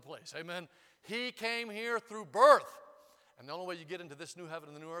from another place, amen? He came here through birth. And the only way you get into this new heaven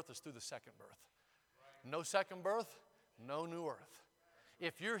and the new earth is through the second birth. No second birth, no new earth.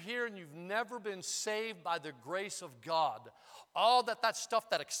 If you're here and you've never been saved by the grace of God, all that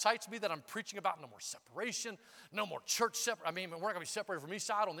stuff that excites me that I'm preaching about, no more separation, no more church separation. I mean, we're not going to be separated from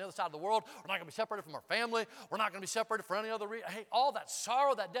Eastside on the other side of the world. We're not going to be separated from our family. We're not going to be separated for any other reason. Hey, all that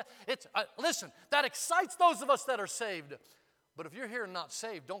sorrow, that death, listen, that excites those of us that are saved. But if you're here and not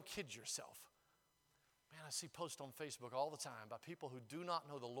saved, don't kid yourself. Man, I see posts on Facebook all the time by people who do not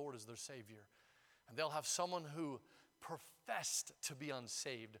know the Lord as their Savior. And they'll have someone who professed to be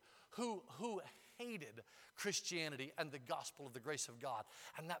unsaved, who hated Christianity and the gospel of the grace of God.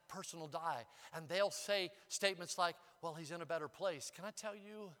 And that person will die. And they'll say statements like, well, he's in a better place. Can I tell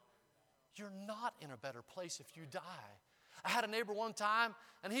you, you're not in a better place if you die. I had a neighbor one time,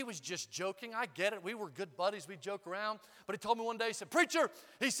 and he was just joking. I get it. We were good buddies. We joke around. But he told me one day, he said, preacher,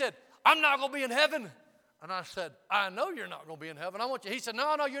 he said, I'm not going to be in heaven. And I said, I know you're not going to be in heaven. I want you. He said,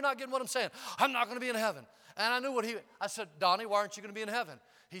 no, you're not getting what I'm saying. I'm not going to be in heaven. And I knew I said, Donnie, why aren't you going to be in heaven?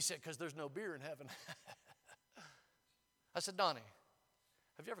 He said, because there's no beer in heaven. I said, Donnie,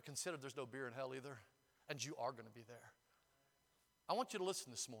 have you ever considered there's no beer in hell either? And you are going to be there. I want you to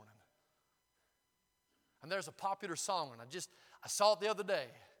listen this morning. And there's a popular song, and I saw it the other day.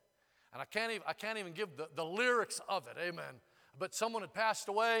 And I can't even give the lyrics of it, amen. But someone had passed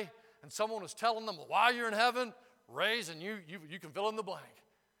away, and someone was telling them, while you're in heaven, raise, and you can fill in the blank.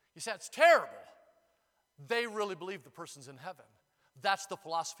 You say, it's terrible. They really believe the person's in heaven. That's the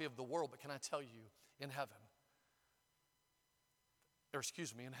philosophy of the world. But can I tell you, in heaven,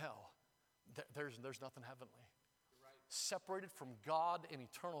 in hell, there's nothing heavenly. Separated from God in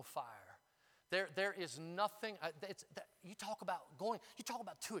eternal fire. There is nothing. You talk about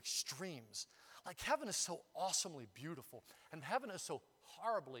two extremes. Like heaven is so awesomely beautiful, and heaven is so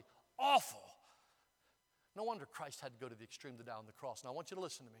horribly awful. No wonder Christ had to go to the extreme to die on the cross. Now I want you to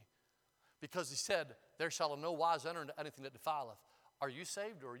listen to me. Because he said, there shall in no wise enter into anything that defileth. Are you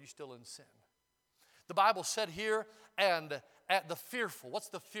saved or are you still in sin? The Bible said here, and at the fearful. What's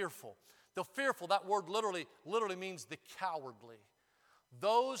the fearful? The fearful, that word literally means the cowardly.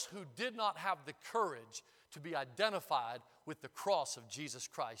 Those who did not have the courage to be identified with the cross of Jesus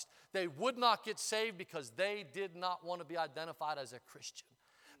Christ. They would not get saved because they did not want to be identified as a Christian.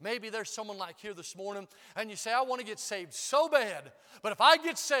 Maybe there's someone like here this morning, and you say, I want to get saved so bad, but if I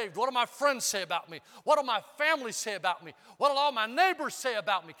get saved, what do my friends say about me? What do my family say about me? What will all my neighbors say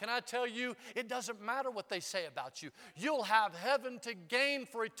about me? Can I tell you, it doesn't matter what they say about you. You'll have heaven to gain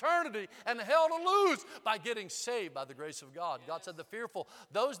for eternity and hell to lose by getting saved by the grace of God. God said the fearful,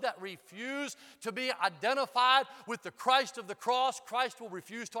 those that refuse to be identified with the Christ of the cross, Christ will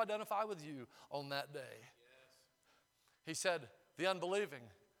refuse to identify with you on that day. He said, the unbelieving,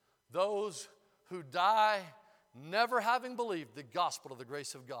 those who die never having believed the gospel of the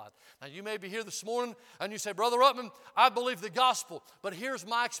grace of God. Now you may be here this morning and you say, Brother Ruttman, I believe the gospel, but here's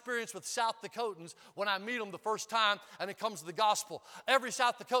my experience with South Dakotans when I meet them the first time and it comes to the gospel. Every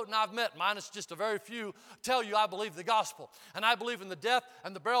South Dakotan I've met, minus just a very few, tell you I believe the gospel. And I believe in the death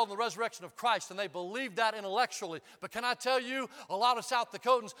and the burial and the resurrection of Christ, and they believe that intellectually. But can I tell you, a lot of South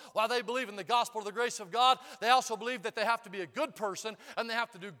Dakotans, while they believe in the gospel of the grace of God, they also believe that they have to be a good person and they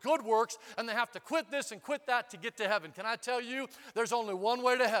have to do good works and they have to quit this and quit that to get to heaven. Can I tell you, there's only one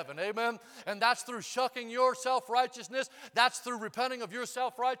way to heaven, amen? And that's through shucking your self-righteousness. That's through repenting of your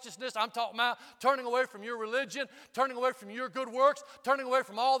self-righteousness. I'm talking about turning away from your religion, turning away from your good works, turning away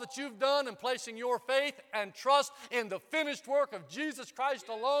from all that you've done and placing your faith and trust in the finished work of Jesus Christ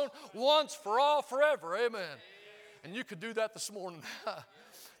alone, once for all, forever, amen? And you could do that this morning.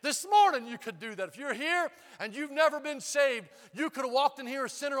 This morning you could do that. If you're here and you've never been saved, you could have walked in here a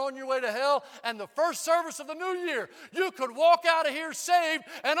sinner on your way to hell, and the first service of the new year, you could walk out of here saved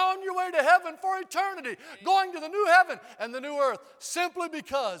and on your way to heaven for eternity, going to the new heaven and the new earth, simply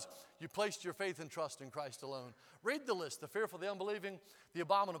because you placed your faith and trust in Christ alone. Read the list: the fearful, the unbelieving, the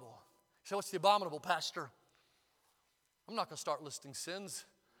abominable. So what's the abominable, Pastor? I'm not going to start listing sins.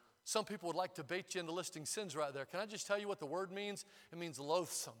 Some people would like to bait you into listing sins right there. Can I just tell you what the word means? It means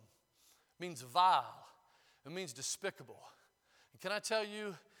loathsome. It means vile. It means despicable. And can I tell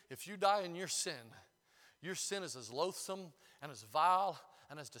you, if you die in your sin is as loathsome and as vile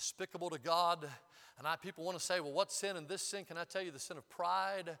and as despicable to God. And people want to say, well, what sin? And this sin, can I tell you, the sin of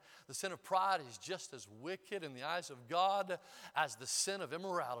pride? The sin of pride is just as wicked in the eyes of God as the sin of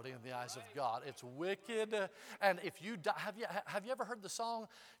immorality in the eyes of God. It's wicked. And if you die, have you ever heard the song?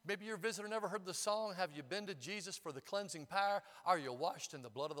 Maybe your visitor never heard the song. Have you been to Jesus for the cleansing power? Are you washed in the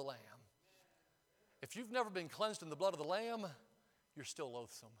blood of the Lamb? If you've never been cleansed in the blood of the Lamb, you're still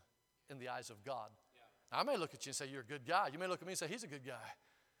loathsome in the eyes of God. Now, I may look at you and say, you're a good guy. You may look at me and say, he's a good guy.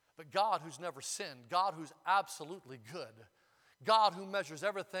 But God who's never sinned, God who's absolutely good, God who measures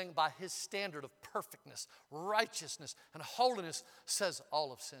everything by his standard of perfectness, righteousness, and holiness, says all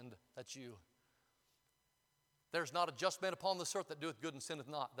have sinned. That's you. There's not a just man upon this earth that doeth good and sinneth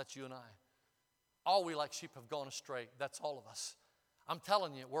not. That's you and I. All we like sheep have gone astray. That's all of us. I'm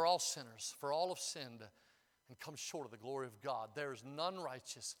telling you, we're all sinners, for all have sinned and come short of the glory of God. There is none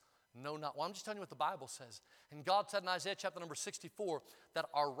righteous, no, not one. I'm just telling you what the Bible says. And God said in Isaiah chapter number 64 that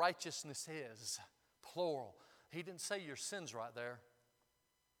our righteousness is, plural. He didn't say your sins right there.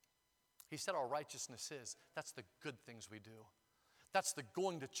 He said our righteousness is. That's the good things we do. That's the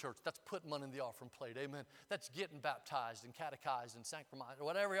going to church. That's putting money in the offering plate. Amen. That's getting baptized and catechized and sanctified or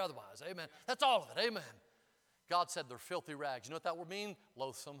whatever otherwise. Amen. That's all of it. Amen. God said they're filthy rags. You know what that would mean?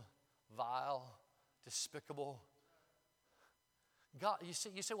 Loathsome, vile, despicable. God, you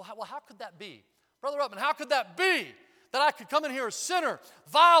say, well, how could that be? Brother Upman, how could that be that I could come in here a sinner,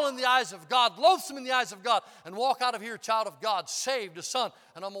 vile in the eyes of God, loathsome in the eyes of God, and walk out of here a child of God, saved, a son,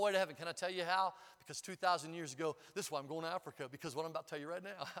 and on my way to heaven? Can I tell you how? Because 2,000 years ago, this is why I'm going to Africa, because what I'm about to tell you right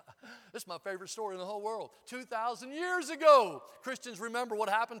now, this is my favorite story in the whole world. 2,000 years ago, Christians remember what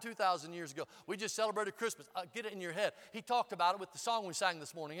happened 2,000 years ago. We just celebrated Christmas. Get it in your head. He talked about it with the song we sang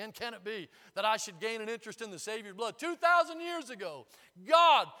this morning. And can it be that I should gain an interest in the Savior's blood? 2,000 years ago,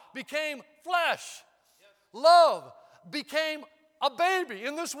 God became flesh. Love became a baby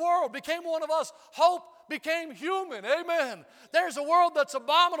in this world, became one of us. Hope became human. Amen. There's a world that's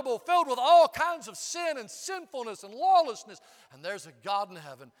abominable, filled with all kinds of sin and sinfulness and lawlessness. And there's a God in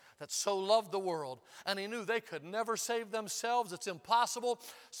heaven that so loved the world, and he knew they could never save themselves. It's impossible.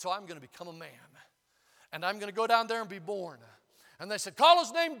 So I'm going to become a man, and I'm going to go down there and be born. And they said, call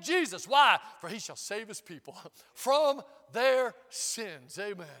his name Jesus. Why? For he shall save his people from their sins.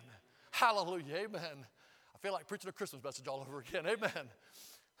 Amen. Hallelujah. Amen. I feel like preaching a Christmas message all over again. Amen.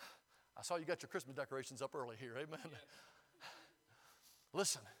 I saw you got your Christmas decorations up early here. Amen.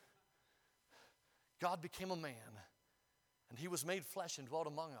 Listen, God became a man, and he was made flesh and dwelt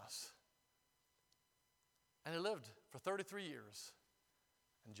among us. And he lived for 33 years,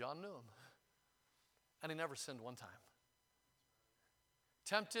 and John knew him. And he never sinned one time.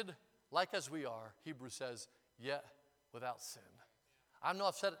 Tempted like as we are, Hebrews says, yet without sin. I know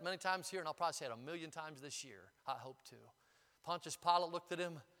I've said it many times here, and I'll probably say it 1,000,000 times this year. I hope to. Pontius Pilate looked at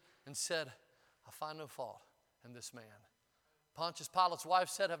him and said, I find no fault in this man. Pontius Pilate's wife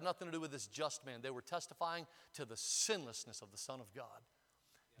said, have nothing to do with this just man. They were testifying to the sinlessness of the Son of God.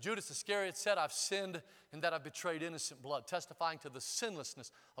 Judas Iscariot said, I've sinned in that I've betrayed innocent blood, testifying to the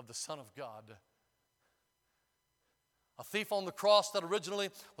sinlessness of the Son of God. A thief on the cross that originally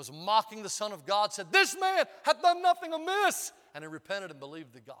was mocking the Son of God said, this man hath done nothing amiss. And he repented and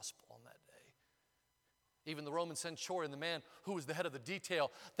believed the gospel on that day. Even the Roman centurion, the man who was the head of the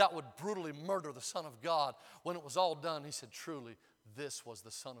detail that would brutally murder the Son of God, when it was all done, he said, truly, this was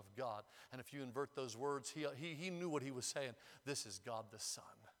the Son of God. And if you invert those words, he knew what he was saying. This is God the Son.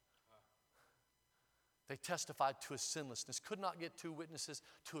 They testified to his sinlessness. Could not get two witnesses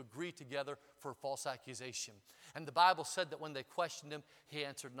to agree together for a false accusation. And the Bible said that when they questioned him, he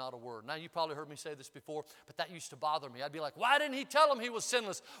answered not a word. Now, you probably heard me say this before, but that used to bother me. I'd be like, why didn't he tell him he was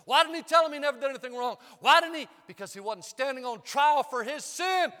sinless? Why didn't he tell him he never did anything wrong? Why didn't he? Because he wasn't standing on trial for his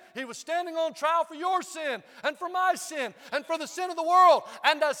sin. He was standing on trial for your sin and for my sin and for the sin of the world.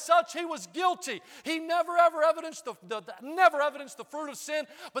 And as such, he was guilty. He never ever evidenced the fruit of sin.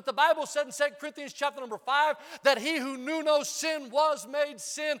 But the Bible said in 2 Corinthians chapter number 5 that he who knew no sin was made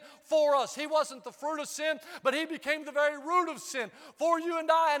sin for us. He wasn't the fruit of sin, but he became the very root of sin for you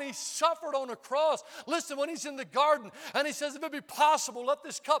and I, and he suffered on a cross. Listen, when he's in the garden and he says, if it be possible, let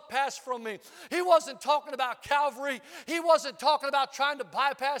this cup pass from me. He wasn't talking about Calvary. He wasn't talking about trying to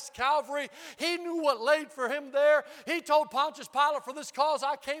bypass Calvary. He knew what laid for him there. He told Pontius Pilate, for this cause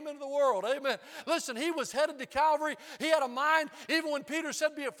I came into the world. Amen. Listen, he was headed to Calvary. He had a mind, even when Peter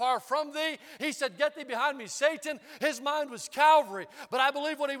said, be it far from thee, he said, get thee thee behind me, Satan. His mind was Calvary. But I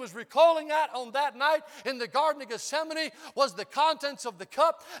believe what he was recoiling at on that night in the Garden of Gethsemane was the contents of the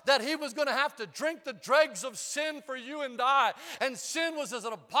cup, that he was going to have to drink the dregs of sin for you and I. And sin was as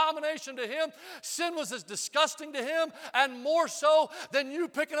an abomination to him. Sin was as disgusting to him, and more so than you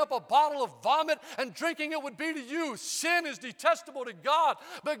picking up a bottle of vomit and drinking it would be to you. Sin is detestable to God.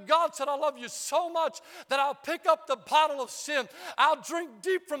 But God said, I love you so much that I'll pick up the bottle of sin. I'll drink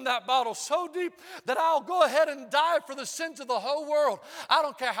deep from that bottle, so deep that I'll go ahead and die for the sins of the whole world. I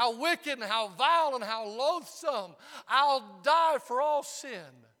don't care how wicked and how vile and how loathsome. I'll die for all sin.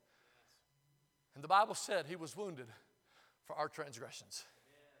 And the Bible said he was wounded for our transgressions,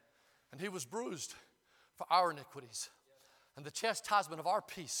 and he was bruised for our iniquities. And the chastisement of our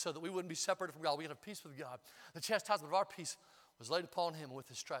peace, so that we wouldn't be separated from God, we can have peace with God. The chastisement of our peace was laid upon him, and with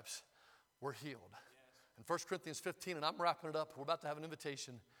his stripes we're healed. In 1 Corinthians 15, and I'm wrapping it up. We're about to have an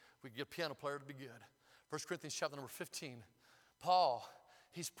invitation. We can get a piano player to be good. 1 Corinthians chapter number 15. Paul,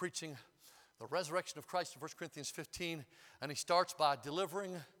 he's preaching the resurrection of Christ in 1 Corinthians 15, and he starts by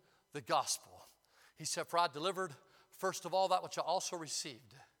delivering the gospel. He said, for I delivered first of all that which I also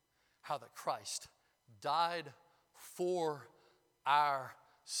received, how that Christ died for our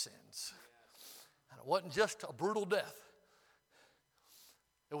sins. And it wasn't just a brutal death.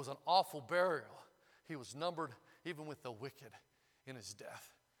 It was an awful burial. He was numbered even with the wicked in his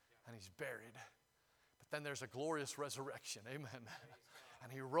death, and he's buried. But then there's a glorious resurrection. Amen.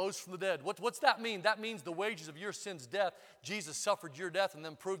 And he rose from the dead. What's that mean? That means the wages of your sin's death. Jesus suffered your death and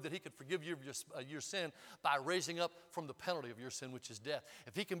then proved that he could forgive you of your sin by raising up from the penalty of your sin, which is death.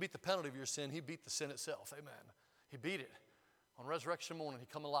 If he can beat the penalty of your sin, he beat the sin itself. Amen. He beat it. On resurrection morning, he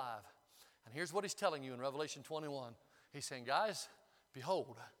come alive. And here's what he's telling you in Revelation 21. He's saying, guys,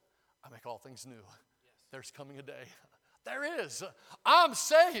 behold, I make all things new. There's coming a day. There is. I'm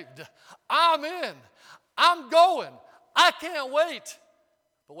saved. I'm in. I'm going. I can't wait.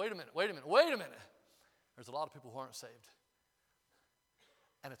 But wait a minute. There's a lot of people who aren't saved.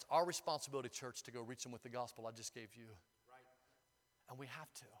 And it's our responsibility, church, to go reach them with the gospel I just gave you. Right. And we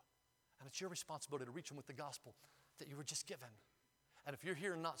have to. And it's your responsibility to reach them with the gospel that you were just given. And if you're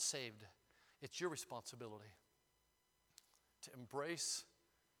here and not saved, it's your responsibility to embrace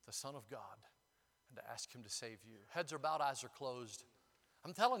the Son of God and to ask him to save you. Heads are bowed, eyes are closed.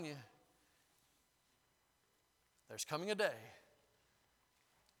 I'm telling you, there's coming a day.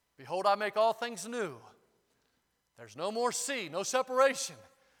 Behold, I make all things new. There's no more sea, no separation.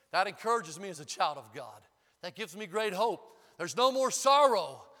 That encourages me as a child of God. That gives me great hope. There's no more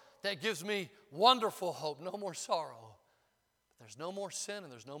sorrow. That gives me wonderful hope. No more sorrow. There's no more sin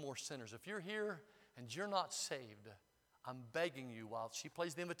and there's no more sinners. If you're here and you're not saved, I'm begging you while she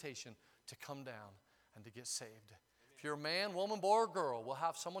plays the invitation to come down and to get saved. If you're a man, woman, boy, or girl, we'll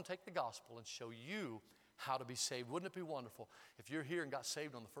have someone take the gospel and show you how to be saved. Wouldn't it be wonderful if you're here and got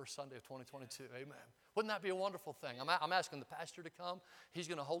saved on the first Sunday of 2022? Amen. Wouldn't that be a wonderful thing? I'm asking the pastor to come. He's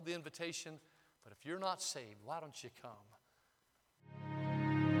going to hold the invitation. But if you're not saved, why don't you come?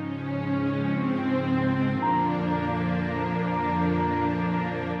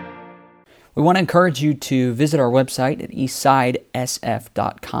 We want to encourage you to visit our website at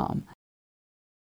eastsidesf.com.